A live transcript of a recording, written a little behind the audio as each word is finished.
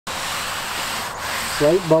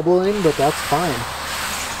slight bubbling, but that's fine.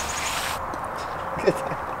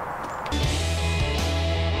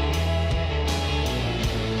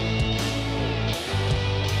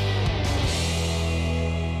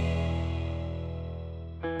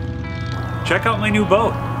 Check out my new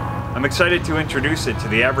boat. I'm excited to introduce it to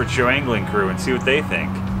the Average Joe Angling crew and see what they think.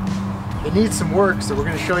 It needs some work, so we're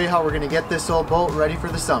going to show you how we're going to get this old boat ready for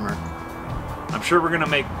the summer. I'm sure we're going to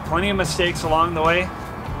make plenty of mistakes along the way,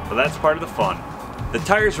 but that's part of the fun. The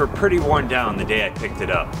tires were pretty worn down the day I picked it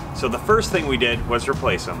up, so the first thing we did was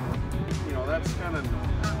replace them. You know, that's kind of...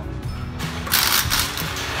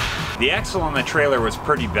 The axle on the trailer was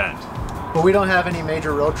pretty bent. But we don't have any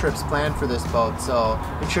major road trips planned for this boat, so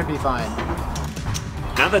it should be fine.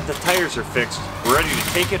 Now that the tires are fixed, we're ready to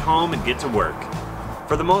take it home and get to work.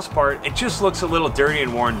 For the most part, it just looks a little dirty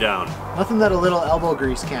and worn down. Nothing that a little elbow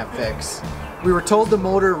grease can't fix. We were told the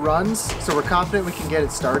motor runs, so we're confident we can get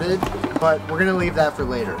it started, but we're gonna leave that for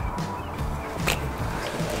later.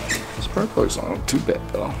 Spark plugs aren't too bad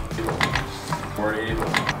though. 48.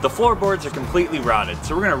 The floorboards are completely rotted,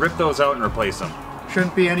 so we're gonna rip those out and replace them.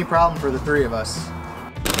 Shouldn't be any problem for the three of us.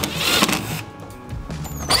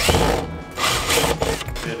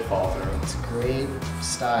 Did fall through. It's great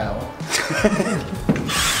style.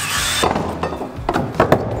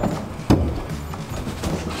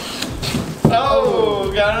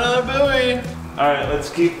 Oh, got another buoy. Alright, let's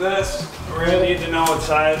keep this. We're gonna need to know what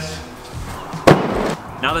size.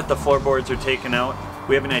 Now that the floorboards are taken out,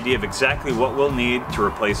 we have an idea of exactly what we'll need to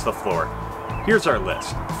replace the floor. Here's our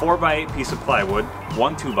list. 4x8 piece of plywood,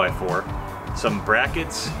 1 2x4, some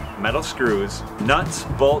brackets, metal screws, nuts,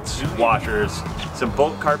 bolts, washers, some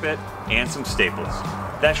boat carpet, and some staples.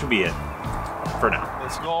 That should be it for now.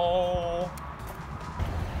 Let's go.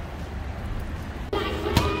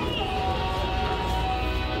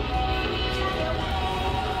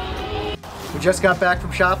 We just got back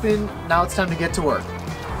from shopping, now it's time to get to work.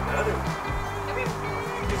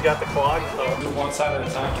 He's got the clogs though. Do one side at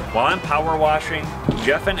a time. While I'm power washing,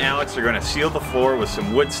 Jeff and Alex are going to seal the floor with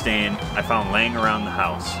some wood stain I found laying around the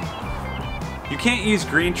house. You can't use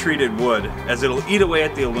green treated wood as it'll eat away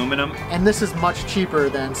at the aluminum. And this is much cheaper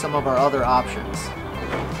than some of our other options.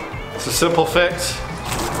 It's a simple fix.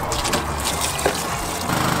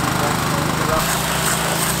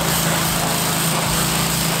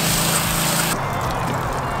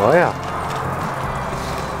 Oh yeah.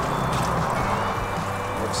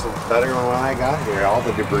 Looks better than when I got here. All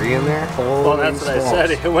the debris in there. Well, that's what I said.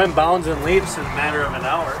 It went bounds and leaps in a matter of an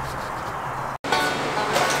hour.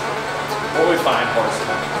 We'll be fine, horse.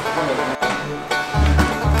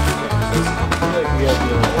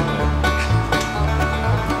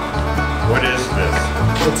 What is this?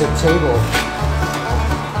 It's a table.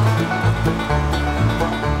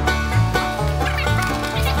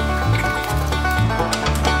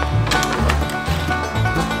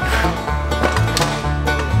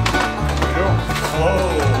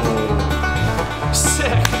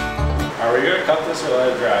 Are we gonna cut this or let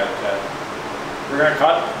it dry, Ted? We're gonna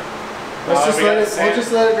cut? We'll just let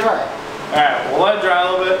it dry. Alright, we'll let it dry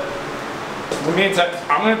a little bit.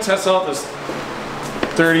 I'm gonna test out this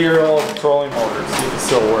 30-year-old trolling motor, see if it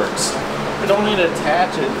still works. We don't need to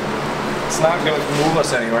attach it. It's not gonna move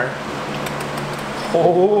us anywhere.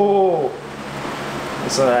 Oh,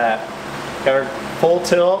 listen to that. Got our full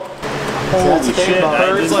tilt. Holy shit,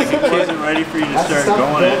 I just like a kid. wasn't ready for you to start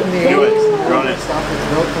going it. Do it, run it. Stuff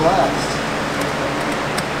that's built to last.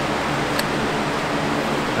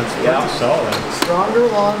 That's pretty solid. Stronger,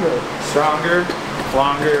 longer. Stronger,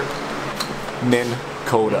 longer. Minn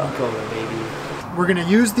Kota. We're going to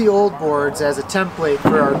use the old boards as a template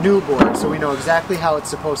for our new board so we know exactly how it's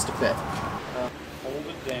supposed to fit. Hold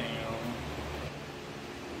it down.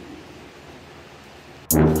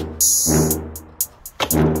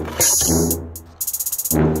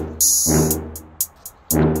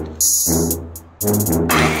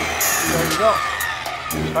 There you go.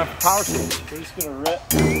 Time for power change. We're just gonna rip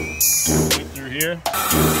right through here.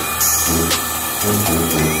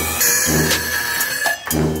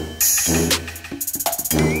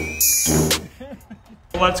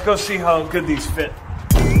 Let's go see how good these fit.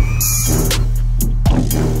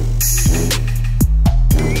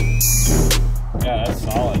 Yeah, that's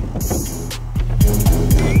solid.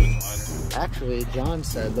 Actually, John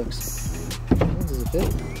said looks... Does it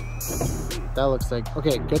fit? That looks like...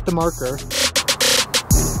 Okay, get the marker.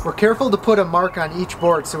 We're careful to put a mark on each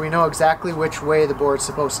board so we know exactly which way the board's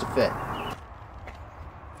supposed to fit.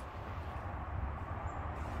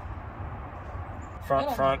 Front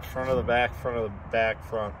of the back, front of the back,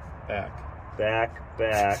 front, back.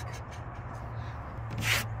 Back.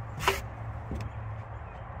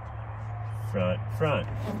 front.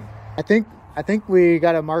 I think we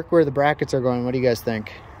got to mark where the brackets are going. What do you guys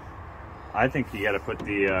think? I think you got to put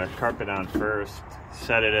the carpet on first,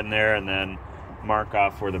 set it in there, and then mark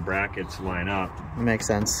off where the brackets line up. Makes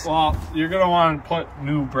sense. Well, you're gonna want to put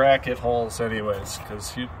new bracket holes anyways,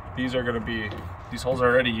 because these are gonna be, these holes are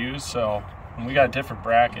already used, so, and we got different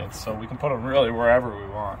brackets, so we can put them really wherever we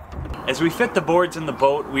want. As we fit the boards in the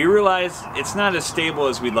boat, we realize it's not as stable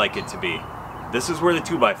as we'd like it to be. This is where the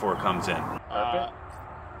 2x4 comes in.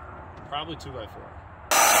 Probably 2x4.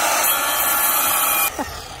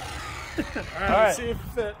 All right. Let's see if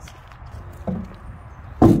it fits.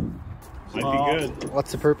 Might be good.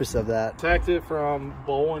 What's the purpose of that? Protect it from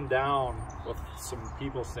bowing down with some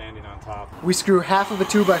people standing on top. We screw half of a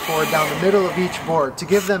 2x4 down the middle of each board to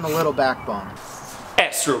give them a little backbone.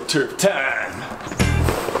 AstroTurf time!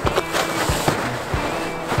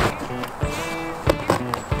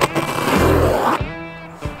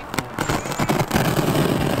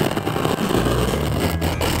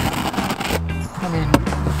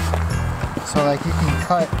 So like you can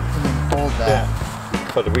cut and then fold that. Yeah.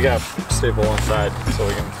 But we got staple one side so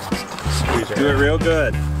we can squeeze it. Do it real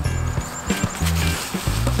good.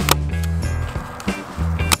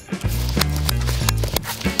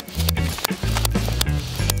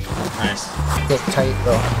 Nice. Get tight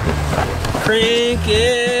though. Crank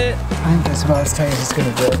it! I think that's about as tight as it's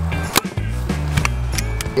gonna get.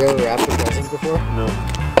 You ever wrapped a present before? No.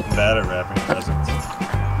 I'm bad at wrapping presents.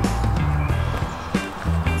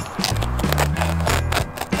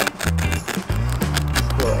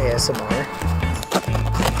 ASMR.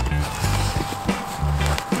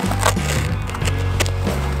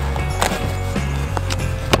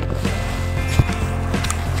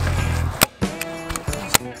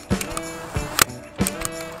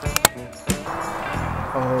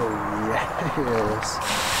 Oh yes.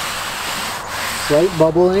 Slight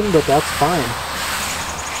bubbling, but that's fine.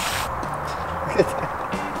 Look at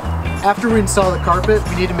that. After we install the carpet,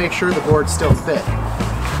 we need to make sure the boards still fit.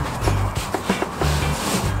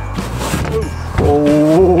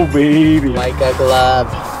 Oh baby! Like a glove.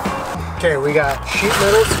 Okay, we got sheet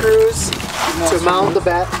metal screws to mount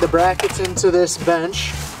the brackets into this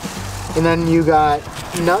bench, and then you got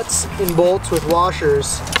nuts and bolts with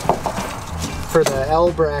washers for the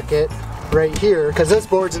L bracket right here, because this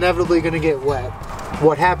board's inevitably going to get wet.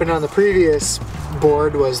 What happened on the previous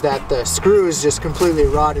board was that the screws just completely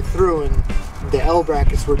rotted through and the L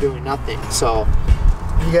brackets were doing nothing. So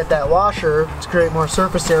you get that washer to create more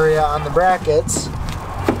surface area on the brackets,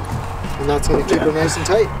 and that's going to keep it nice and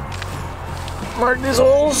tight. Mark these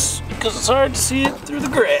holes because it's hard to see it through the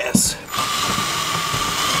grass.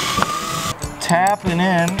 Tapping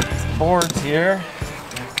in boards here.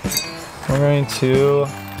 We're going to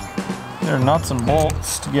get our nuts and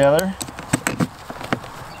bolts together.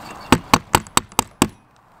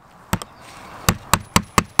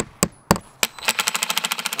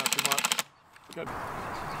 Not too much. Good.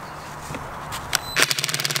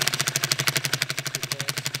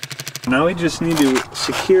 Now we just need to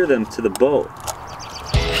secure them to the boat.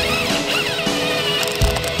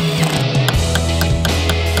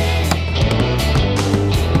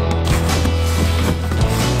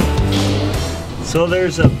 So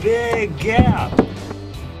there's a big gap.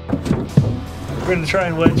 We're going to try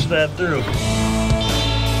and wedge that through.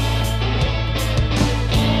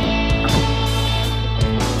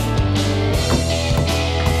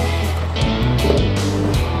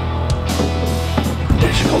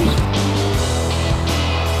 There she goes.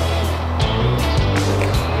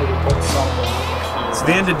 It's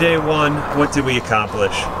the end of day one. What did we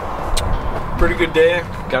accomplish? Pretty good day.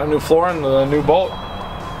 Got a new floor and a new boat.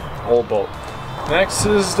 Old boat. Next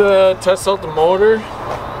is to test out the motor.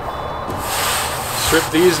 Strip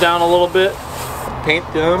these down a little bit.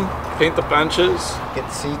 Paint them. Paint the benches. Get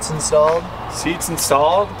the seats installed. Seats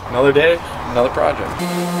installed. Another day, another project.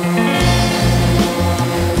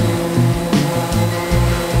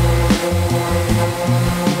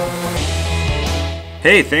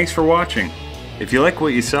 Hey, thanks for watching. If you like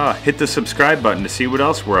what you saw, hit the subscribe button to see what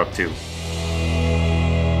else we're up to.